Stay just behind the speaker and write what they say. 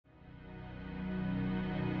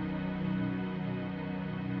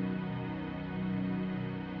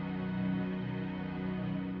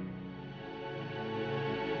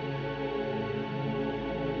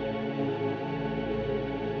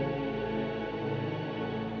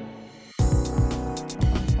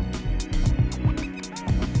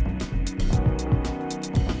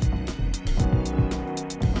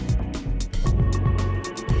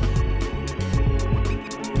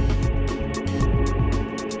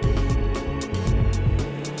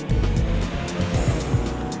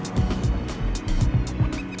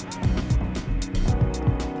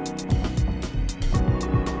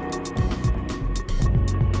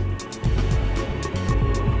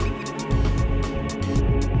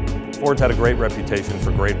Ford's had a great reputation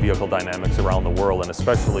for great vehicle dynamics around the world, and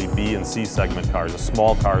especially B and C segment cars, the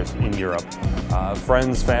small cars in Europe.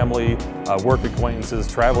 Friends, family, work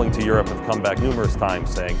acquaintances traveling to Europe have come back numerous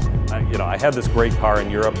times saying, I had this great car in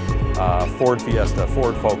Europe, Ford Fiesta,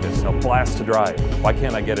 Ford Focus, blast to drive. Why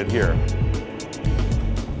can't I get it here?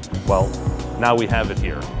 Well, now we have it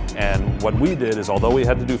here. And what we did is, although we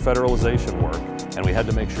had to do federalization work, and we had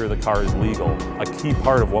to make sure the car is legal, a key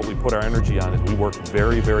part of what we put our energy on is we worked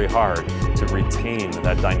very, very hard to retain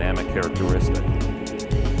that dynamic characteristic.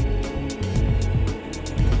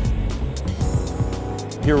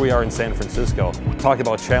 Here we are in San Francisco, talking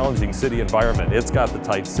about challenging city environment. It's got the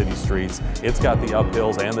tight city streets, it's got the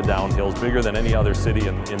uphills and the downhills, bigger than any other city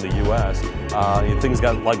in the US. Things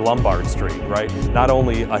got like Lombard Street, right? Not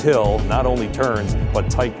only a hill, not only turns, but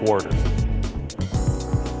tight quarters.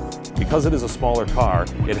 Because it is a smaller car,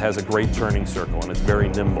 it has a great turning circle and it's very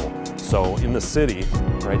nimble. So in the city,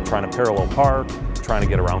 right, trying to parallel park, trying to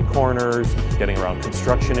get around corners, getting around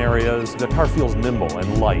construction areas, the car feels nimble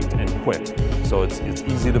and light and quick. So it's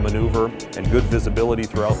easy to maneuver and good visibility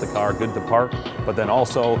throughout the car, good to park, but then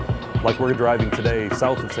also, like we're driving today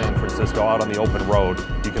south of San Francisco out on the open road,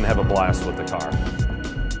 you can have a blast with the car.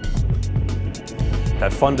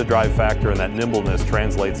 That fun to drive factor and that nimbleness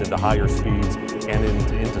translates into higher speeds and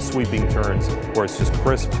into sweeping turns where it's just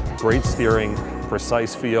crisp, great steering,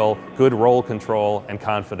 precise feel, good roll control, and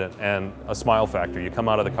confident, and a smile factor. You come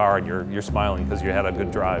out of the car and you're smiling because you had a good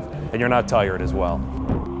drive, and you're not tired as well.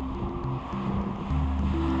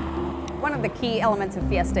 One of the key elements of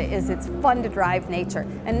Fiesta is its fun to drive nature,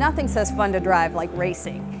 and nothing says fun to drive like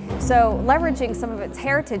racing. So leveraging some of its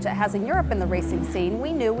heritage it has in Europe in the racing scene,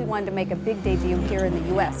 we knew we wanted to make a big debut here in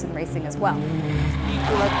the US in racing as well.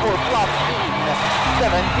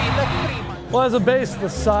 Well, as a base, the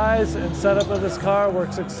size and setup of this car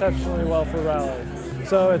works exceptionally well for rally.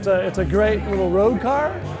 So it's a great little road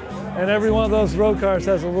car, and every one of those road cars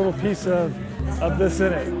has a little piece of this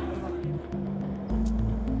in it.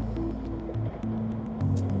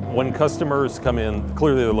 When customers come in,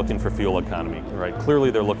 clearly they're looking for fuel economy, right?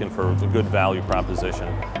 Clearly they're looking for a good value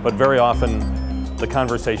proposition, but very often the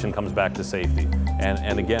conversation comes back to safety.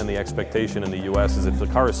 And again, the expectation in the US is if the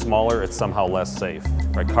car is smaller, it's somehow less safe,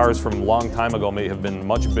 right? Cars from a long time ago may have been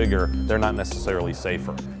much bigger, they're not necessarily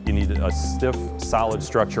safer. You need a stiff, solid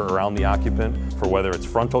structure around the occupant for whether it's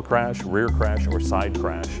frontal crash, rear crash, or side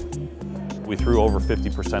crash. We threw over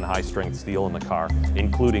 50% high-strength steel in the car,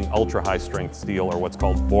 including ultra-high-strength steel, or what's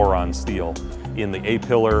called boron steel, in the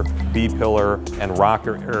A-pillar, B-pillar, and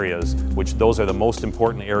rocker areas, which those are the most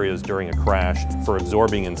important areas during a crash for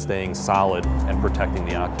absorbing and staying solid and protecting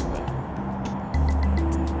the occupant.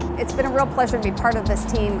 It's been a real pleasure to be part of this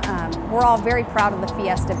team. We're all very proud of the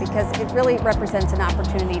Fiesta because it really represents an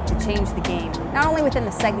opportunity to change the game, not only within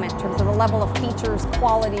the segment in terms of the level of features,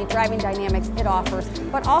 quality, driving dynamics it offers,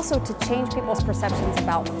 but also to change people's perceptions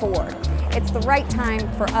about Ford. It's the right time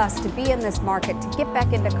for us to be in this market, to get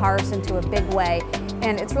back into cars into a big way,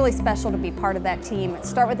 and it's really special to be part of that team.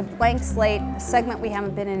 Start with a blank slate, a segment we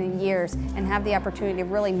haven't been in years, and have the opportunity to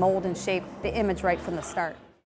really mold and shape the image right from the start.